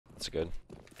That's good.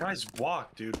 Guys,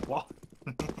 walk, dude. Walk.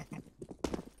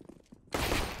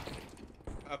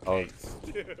 Oh,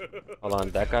 hold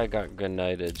on. That guy got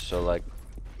grenaded, so like,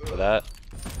 for that.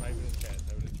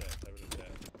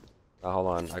 Hold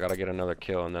on. I gotta get another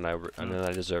kill, and then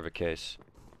I deserve a case.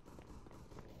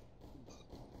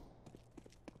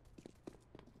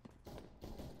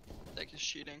 Deck is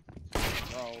cheating.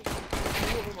 No.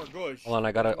 Two of them are good. Hold on.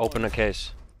 I gotta open a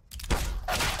case.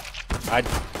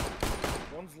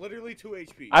 One's literally 2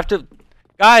 HP. I have to,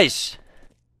 guys.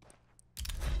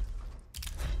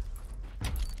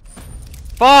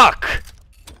 Fuck!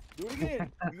 Do it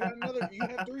again. You got another. You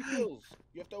have 3 kills.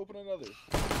 You have to open another.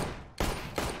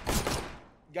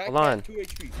 Guy Hold on. 2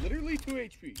 HP. Literally 2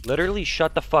 HP. Literally,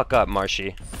 shut the fuck up,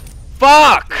 Marshy.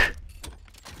 Fuck!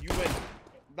 You win.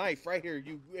 Knife right here.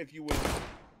 If you win.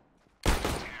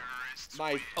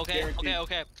 Knife. Okay, guaranteed.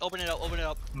 okay. Open it up, open it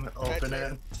up. Open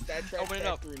it. That track Open it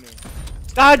up. through now.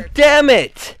 God damn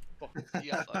it!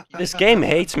 Yeah, fuck you. This game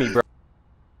hates me, bro.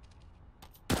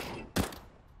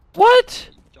 What?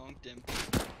 Dunked him.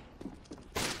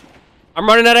 I'm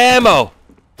running out of ammo.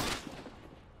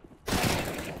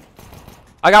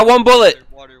 I got 1 bullet.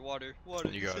 Water.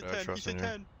 You got it, I trust in you.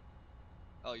 10.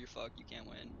 Oh, you're fucked. You can't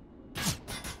win.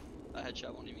 A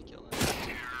headshot won't even kill him.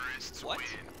 What?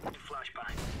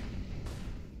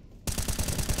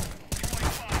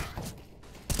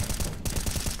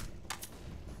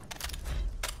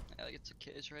 Yeah, like it's a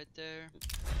case right there.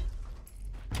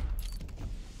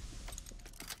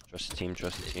 Trust the team,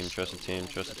 trust the team, trust the team,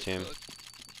 trust the team.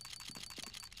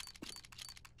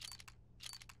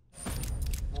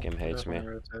 This game hates me.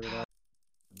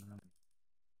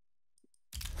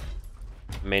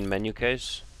 Main menu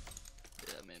case.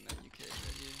 Yeah, main menu case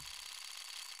right here.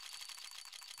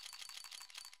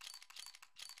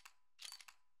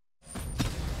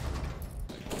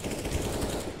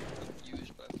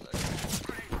 Used by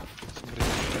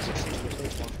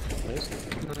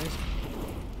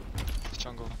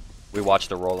Jungle. We watched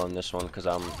the roll on this one because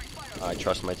I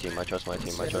trust my team. I trust my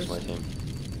team. I trust my team.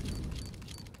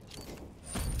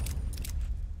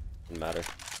 Doesn't matter.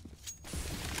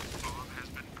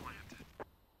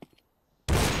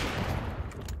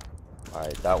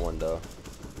 Alright, that one though.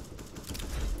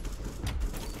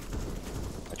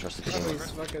 I trust the team.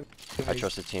 I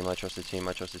trust the team. I trust the team.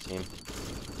 I trust the team.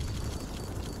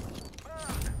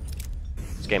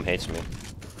 This game hates me.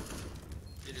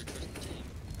 You didn't trust the team.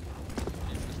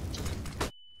 You didn't trust the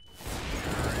team.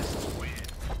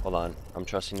 Hold on. I'm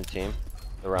trusting the team.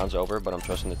 The round's over, but I'm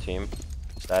trusting the team.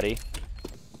 Statty.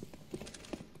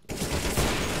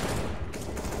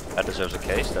 That deserves a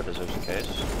case. That deserves a case.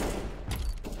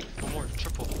 One more,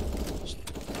 triple.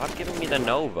 Stop giving me the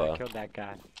Nova. Killed that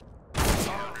guy.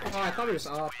 Oh, I thought he was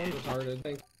off. I'm retarded.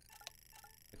 I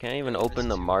can't even open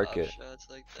the market. Shots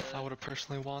like that. I would have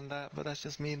personally won that, but that's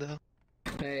just me though.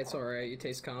 Hey, it's alright. You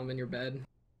taste calm in your bed.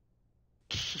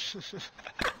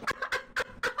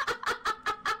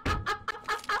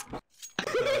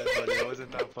 It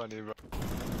wasn't that funny, bro.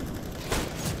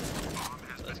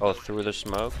 Oh, through the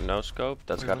smoke? No scope?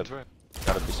 That's gotta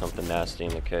be something nasty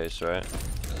in the case, right?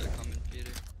 They're coming,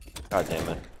 Peter. God damn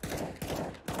it.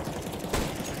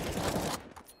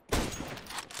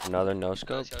 Another no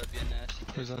scope? That's gotta be a nasty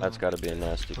case. That's gotta be a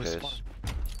nasty Please case. spawn.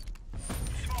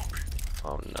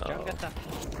 Oh no.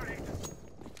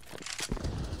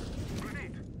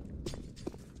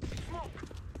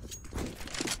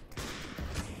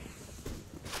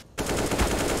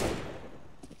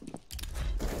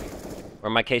 Where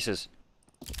are my cases?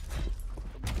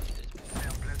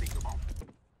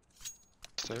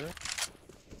 Stay there.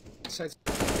 Besides,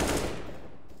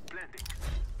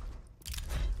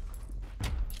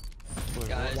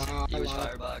 Guys, Wow, he was wow.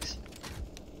 firebox.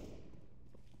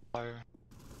 Fire.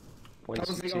 that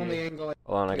was the only angle.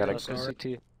 Hold on, I gotta.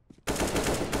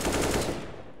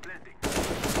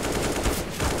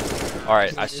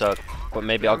 Alright, I suck. But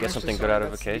maybe I'll get something good out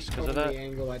of a case because of that.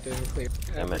 Angle I didn't clear.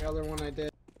 Damn it. Every other one I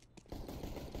did.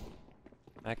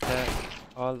 Back that.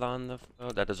 All on the.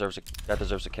 Oh, that deserves a. That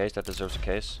deserves a case. That deserves a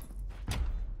case.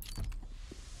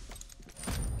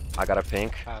 I got a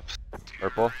pink. Abs.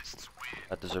 Purple.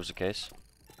 That deserves a case.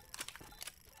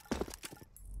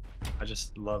 I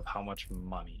just love how much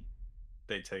money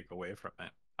they take away from it.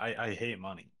 I hate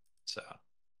money, so.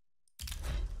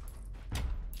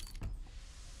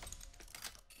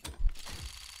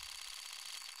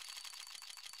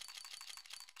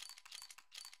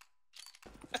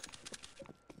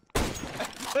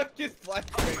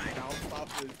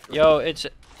 Yo, it's.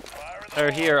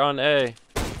 They're here on A.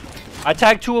 I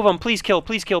tagged 2 of them. Please kill.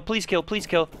 Please kill. Please kill. Please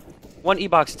kill. One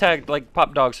E-box tagged like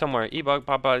pop dog somewhere. E-box,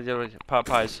 pop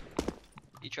pies.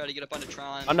 He tried to get up on the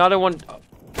Tron. Another one.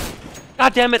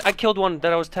 God damn it! I killed one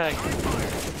that I was tagged.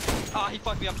 Ah, he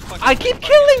fucked me up. I keep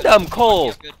killing them,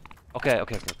 Cole. Okay.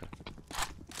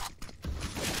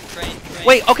 Train.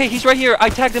 Wait. Okay, he's right here. I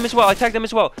tagged him as well.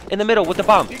 In the middle with the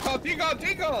bomb.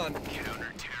 Decon!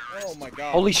 Oh my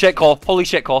god. Holy shit, Cole.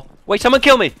 Wait, someone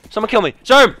kill me.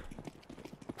 Zerm!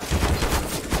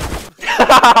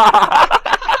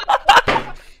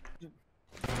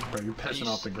 Bro, you're pissing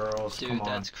off the girls. Dude, Come on.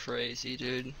 that's crazy,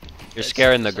 dude. You're That's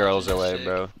scaring the such girls a away, mistake.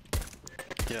 bro.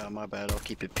 Yeah, my bad. I'll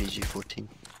keep it PG-14.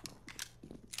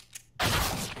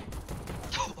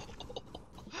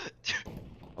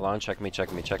 Hold on, check me. They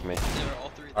were all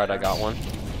three Alright, I there. got one.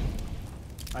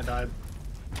 I died.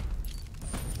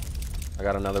 I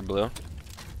got another blue.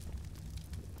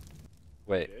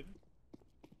 Wait.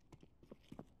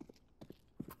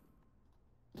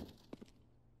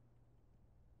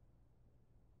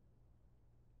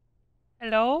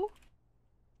 Hello?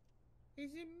 Is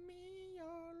it me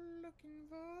you're looking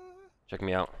for? Check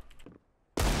me out.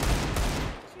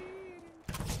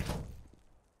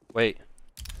 Wait.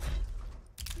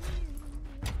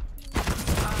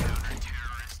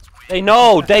 They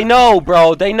know,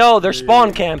 bro. They know. They're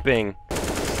spawn camping.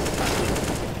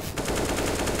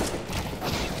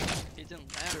 It didn't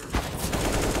matter.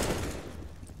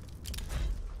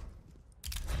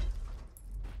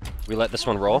 We let this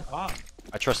one roll. Ah,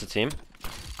 I trust the team.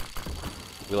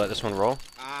 We let this one roll.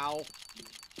 Ow.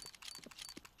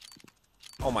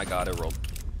 Oh my god, it rolled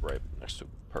right next to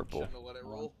purple. Shouldn't have let it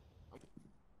roll.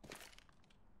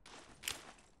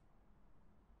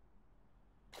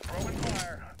 Throwing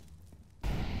fire.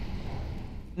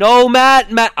 No, Matt.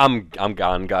 I'm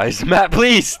gone, guys. Matt,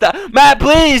 please stop. Matt,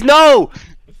 please, no.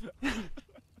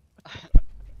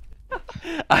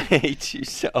 I hate you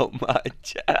so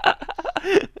much.